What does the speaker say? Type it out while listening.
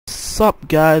What's up,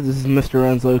 guys? This is Mr.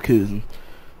 Enzo Kuzin,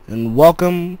 and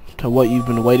welcome to what you've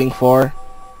been waiting for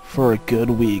a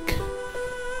good week.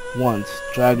 Once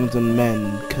dragons and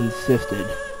men consisted.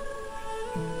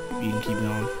 You can keep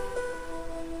going.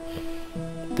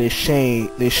 They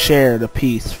shared a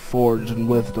peace forged in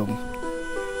wisdom.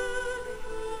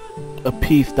 A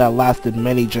peace that lasted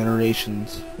many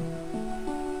generations.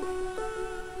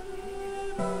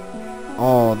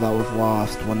 All that was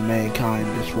lost when mankind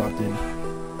disrupted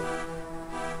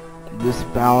this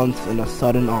balance in a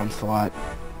sudden onslaught.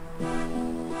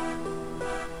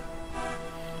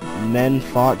 Men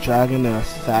fought dragon in a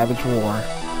savage war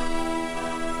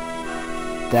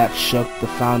that shook the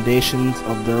foundations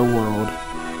of their world.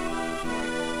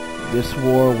 This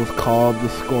war was called the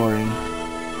Scoring.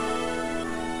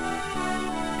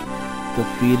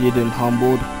 Defeated and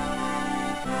humbled,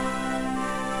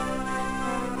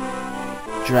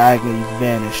 dragons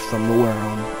vanished from the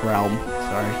realm.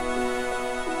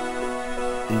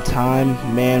 In time,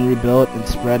 man rebuilt and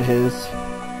spread his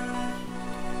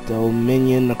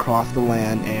dominion across the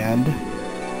land and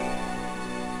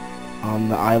on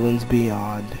the islands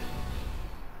beyond.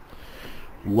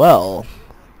 Well,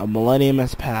 a millennium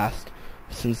has passed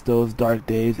since those dark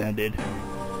days ended.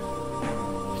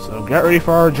 So get ready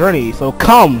for our journey. So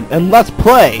come and let's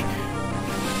play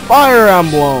Fire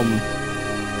Emblem.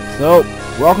 So,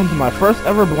 welcome to my first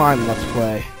ever blind let's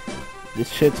play. This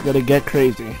shit's gonna get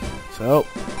crazy. So,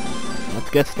 let's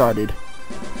get started.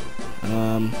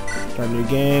 Start a new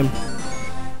game.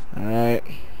 Alright.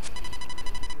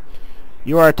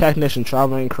 You are a technician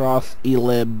traveling across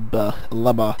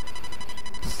Eleba.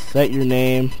 Set your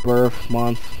name, birth,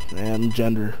 month, and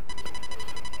gender.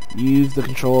 Use the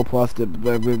control plus the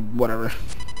whatever.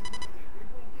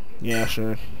 Yeah,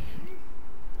 sure.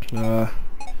 I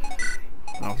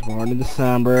was born in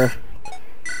December.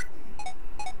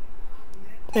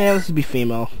 Yeah, this would be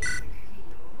female.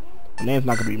 My name's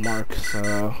not gonna be Mark,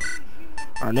 so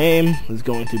our name is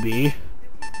going to be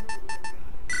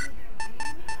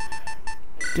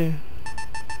there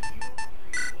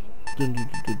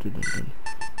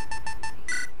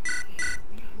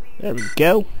we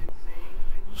go.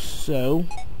 So,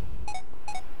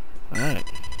 alright.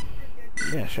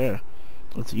 Yeah, sure.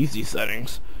 Let's use these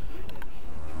settings.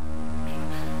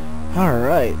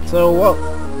 Alright, so,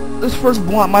 well, this first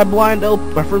my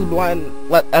first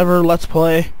blind let's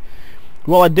play.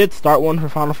 Well, I did start one for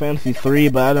Final Fantasy 3,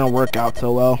 but that didn't work out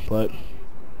so well, but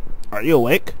are you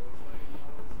awake?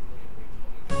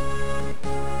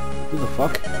 Who the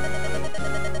fuck?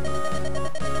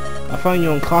 I found you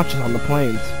unconscious on the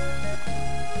plains.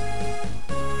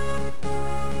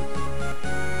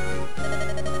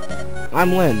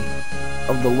 I'm Lynn,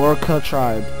 of the Lorca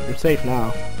tribe. You're safe now.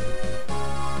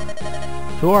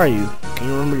 Who are you? Can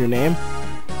you remember your name?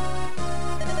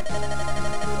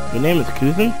 Your name is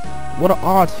Kuzin? What an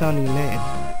odd sounding name.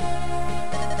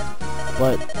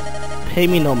 But, pay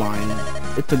me no mind.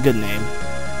 It's a good name.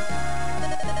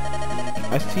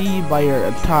 I see by your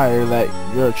attire that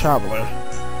you're a traveler.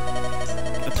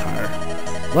 Attire.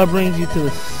 What brings you to the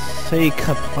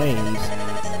Seika Plains?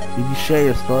 Did you share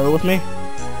your story with me?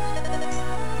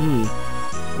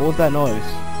 What was that noise?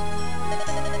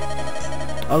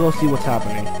 I'll go see what's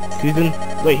happening. Kuzin,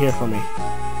 wait here for me.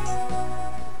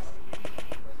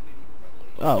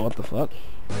 Oh, what the fuck?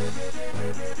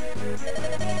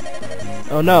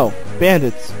 Oh no,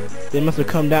 bandits. They must have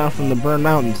come down from the burned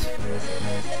mountains.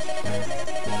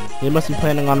 They must be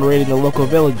planning on raiding the local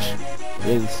village.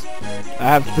 I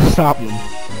have to stop them.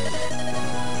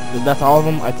 If that's all of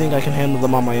them, I think I can handle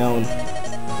them on my own.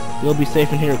 You'll be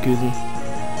safe in here, Kuzin.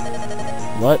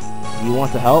 What? You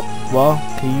want to help? Well,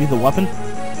 can you use a weapon?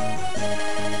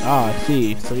 Ah, I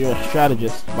see. So you're a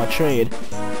strategist by trade.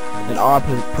 An odd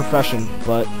profession,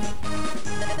 but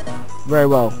very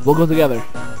well. We'll go together.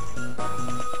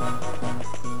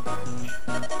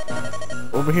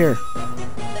 Over here.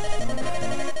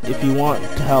 If you want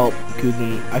to help,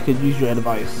 Kuzin, I could use your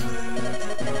advice.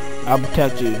 I'll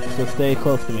protect you, so stay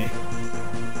close to me.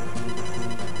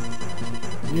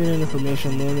 Unit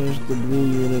information managed. The blue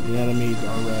unit, the enemies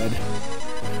are red.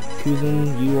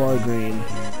 Kuzin, you are green.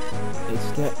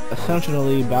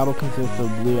 Essentially, battle consists of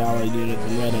blue allied units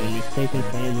and red enemies taking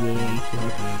frames of wounds.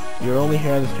 You're only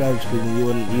here as a strategist,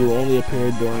 and you only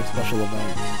appear during special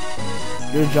events.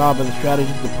 Your job as a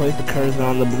strategist is to place the cursor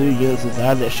on the blue units and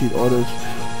add that shoot orders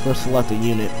for select a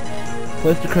unit.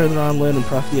 Place the cursor on lid and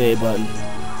press the A button.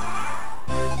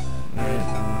 Alright,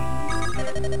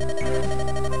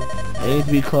 I need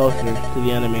to be closer to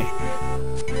the enemy.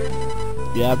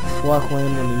 You have to select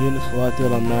lane when the unit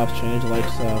selected on maps change like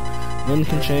so. Lynn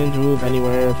can change move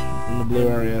anywhere in the blue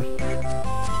area.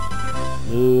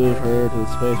 Move her to the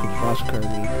space with flash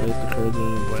curtain. Place the curtain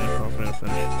in the blank profile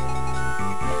finish.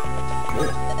 Cool.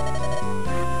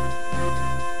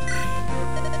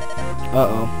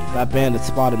 Uh-oh. That bandit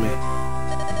spotted me.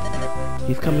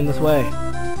 He's coming this way.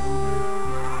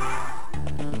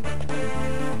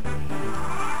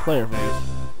 Player phase.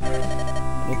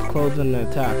 Let's close in and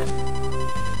attack.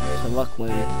 Select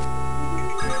lane.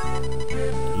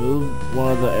 Move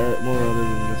one of the more other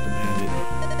than just a bandit.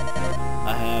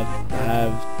 I have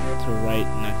to right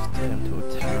next to him to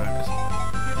attack.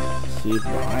 See if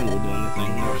behind will do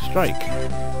anything. Now strike.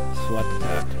 Select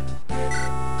attack.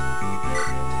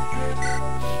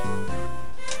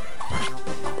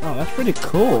 Oh, that's pretty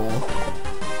cool.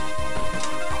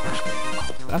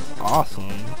 That's awesome.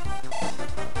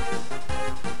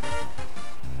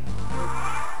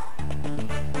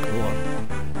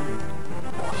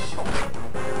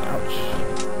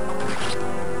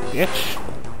 Bitch.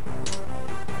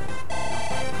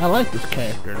 I like this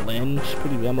character, Lynn. She's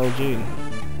pretty MOG.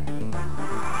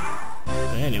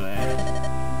 But anyway.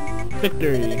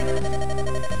 Victory.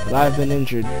 But I've been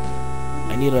injured.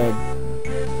 I need a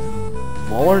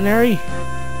vulnerary?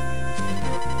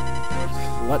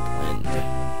 Select Lynn.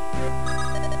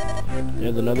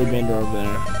 There's another bender over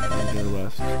there.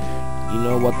 West. You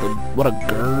know what a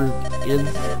gird is?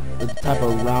 It's a type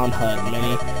of round hut.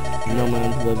 Many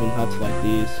nomads live in huts like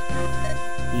these.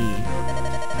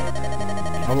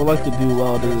 I would like to do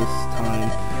well this time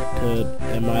to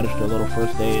manage a little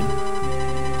first aid.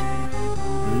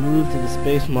 Move to the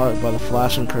space marked by the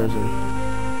flashing cursor.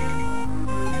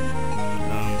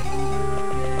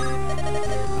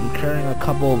 I'm carrying a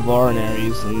couple of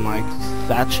vulneraries in my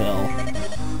satchel.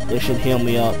 They should heal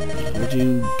me up. Would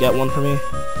you get one for me?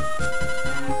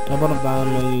 How about a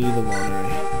diamond the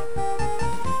vulnerary?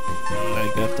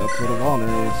 I guess that's what a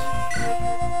vulnerary is.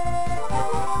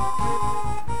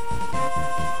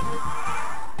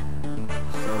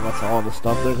 All the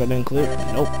stuff they're gonna include?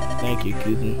 Nope. Thank you,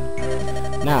 Kuzan.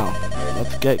 Now,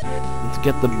 let's get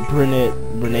the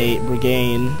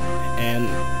brigade and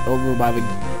over by the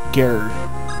gear.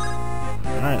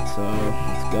 Alright, so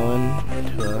let's go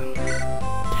into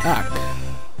attack.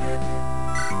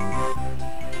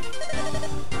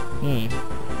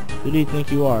 Who do you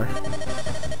think you are?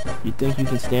 You think you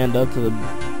can stand up to the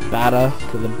bata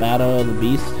of the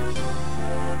beast?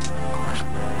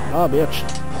 Oh, bitch.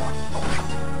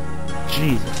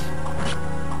 Jesus.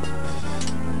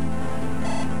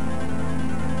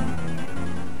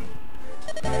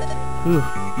 Whew,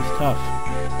 he's tough.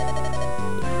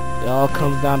 It all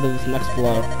comes down to this next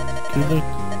blow. Kuzan,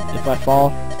 if I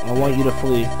fall, I want you to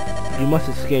flee. You must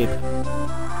escape.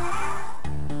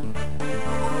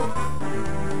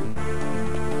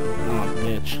 Oh,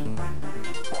 bitch.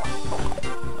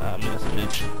 I missed,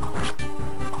 bitch.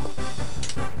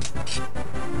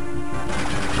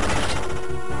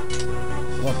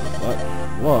 What the fuck?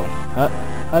 Whoa.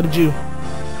 How did you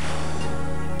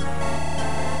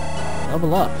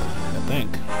level up, I think.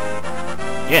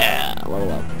 Yeah,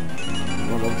 level up.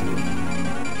 Level 2.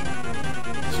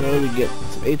 So we get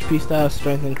some HP stats,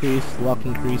 strength increase, luck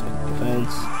increase,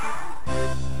 defense.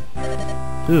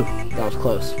 Ooh, that was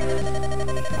close.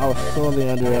 I was sorely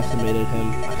underestimated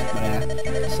him.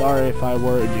 Sorry if I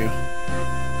worried you.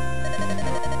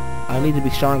 I need to be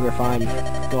stronger if I'm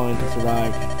going to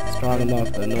survive. Strong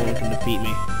enough that no one can defeat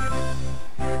me.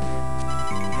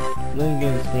 Lynn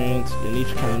gains experience in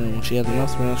each counter. When she has enough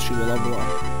experience, she will level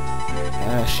up.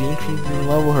 As she increases in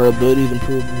level, her abilities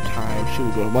improve over time. She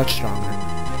will grow much stronger.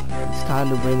 It's time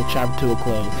to bring the chapter to a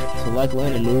close. Select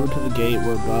Lynn and move her to the gate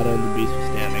where Bada and the Beast were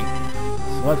standing.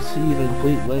 Select C and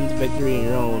complete Lynn's victory in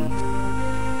your own.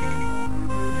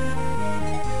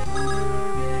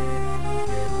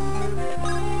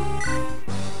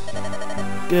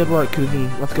 Good work, Kuzan.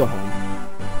 Let's go home.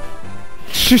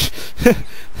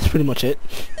 That's pretty much it.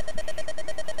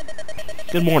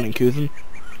 Good morning, Kuzan.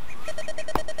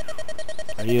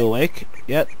 Are you awake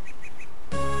yet?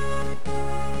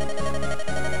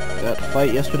 That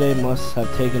fight yesterday must have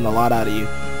taken a lot out of you.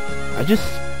 I just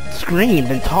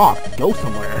screamed and talked. Go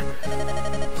somewhere.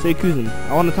 Say, Kuzan,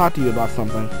 I want to talk to you about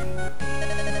something.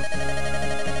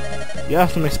 You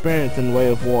have some experience in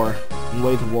ways of war,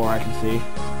 I can see.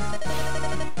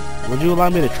 Would you allow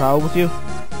me to travel with you?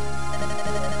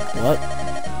 What?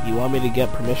 You want me to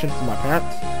get permission from my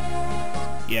parents?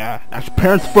 Yeah, ask your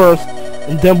parents first,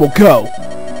 and then we'll go.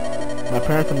 My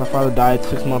parents and my father died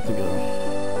 6 months ago.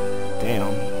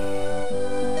 Damn.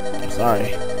 I'm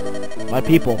sorry. My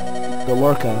people, the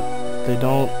Lorca,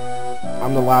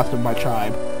 I'm the last of my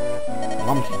tribe.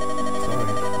 I'm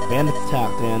sorry. Bandits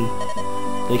attacked and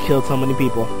they killed so many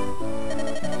people.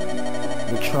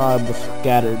 the tribe was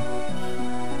scattered.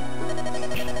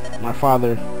 My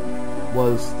father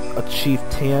was a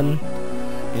chieftain,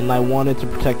 and I wanted to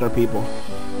protect our people.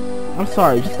 I'm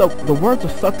sorry, just the words are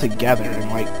stuck together, and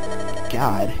like,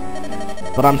 God.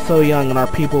 But I'm so young, and our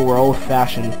people were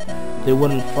old-fashioned. They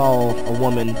wouldn't follow a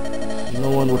woman. No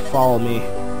one would follow me.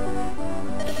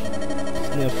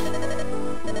 Sniff.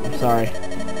 I'm sorry.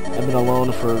 I've been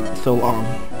alone for so long.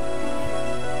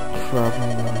 Forever.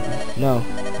 No,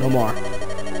 no more.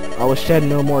 I will shed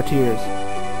no more tears.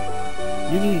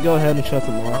 You can go ahead and shed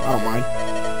some more. I don't mind.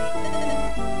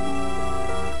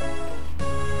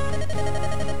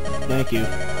 Thank you.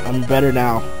 I'm better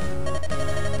now.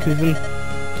 Cousin,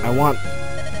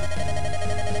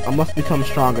 I must become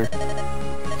stronger,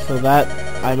 so that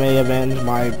I may avenge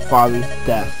my father's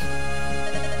death.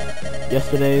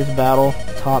 Yesterday's battle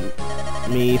taught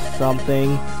me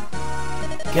something.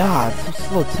 God, so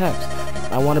slow text.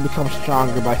 I want to become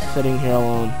stronger by sitting here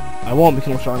alone. I won't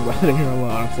become stronger by sitting here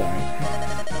alone, I'm sorry.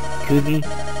 Cousin,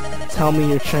 tell me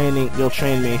you'll train me,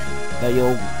 that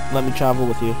you'll let me travel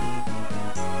with you.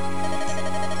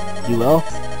 You will?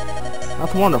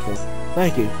 That's wonderful.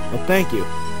 Thank you. Well, thank you.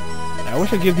 I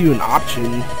wish I'd give you an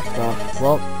option stuff.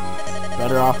 Well,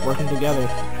 better off working together.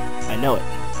 I know it.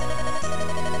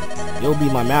 You'll be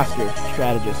my master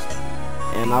strategist,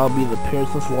 and I'll be the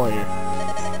peerless warrior.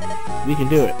 We can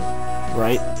do it,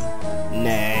 right?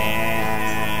 Nah.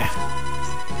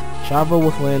 Travel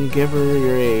with Lynn, give her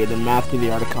your aid, and master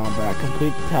the art of combat.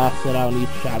 Complete the tasks set out in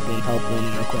each chapter and help Lynn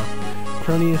in her quest.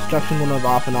 Turn the instruction windows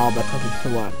off and all by pressing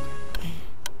select.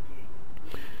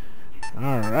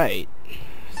 Alright.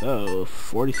 So,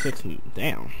 46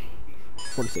 seconds,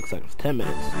 10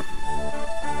 minutes.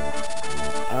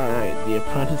 Alright, the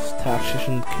apprentice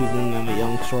tactician Kuzin and the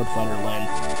young sword fighter Len.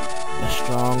 A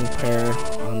strong pair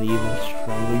on the even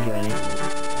stronger journey.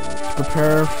 To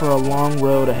prepare for a long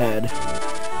road ahead,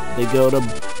 they go to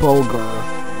Bulgar,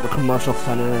 the commercial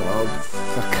center of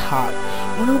Sakat.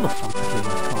 Whatever the fuck this thing is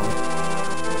called.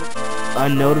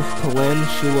 Unnoticed to Lynn,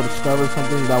 she will discover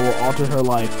something that will alter her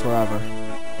life forever.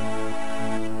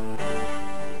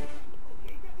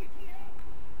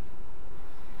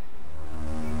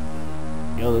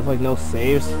 Yo, there's like no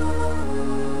saves.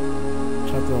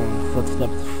 Check the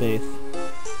footsteps of faith.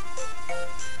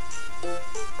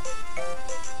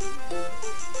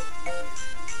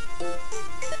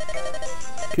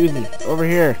 Kuzin, over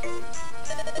here.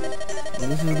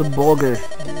 This is the Bulgar,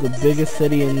 the biggest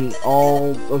city in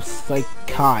all of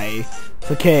Sakai,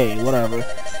 whatever.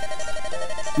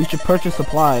 We should purchase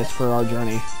supplies for our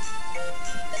journey.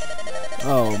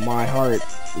 Oh, my heart.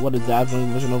 What a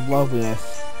dazzling vision of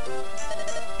loveliness.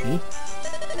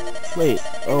 Wait,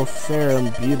 oh fair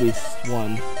and beauteous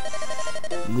one,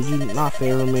 would you not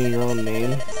favor me in your own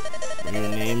name? Or your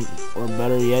name, or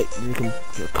better yet,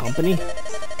 your company?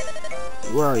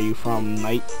 Where are you from,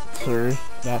 knight, sir,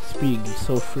 that speak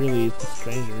so freely to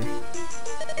strangers?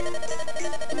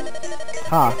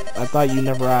 Ha, I thought you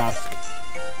never asked.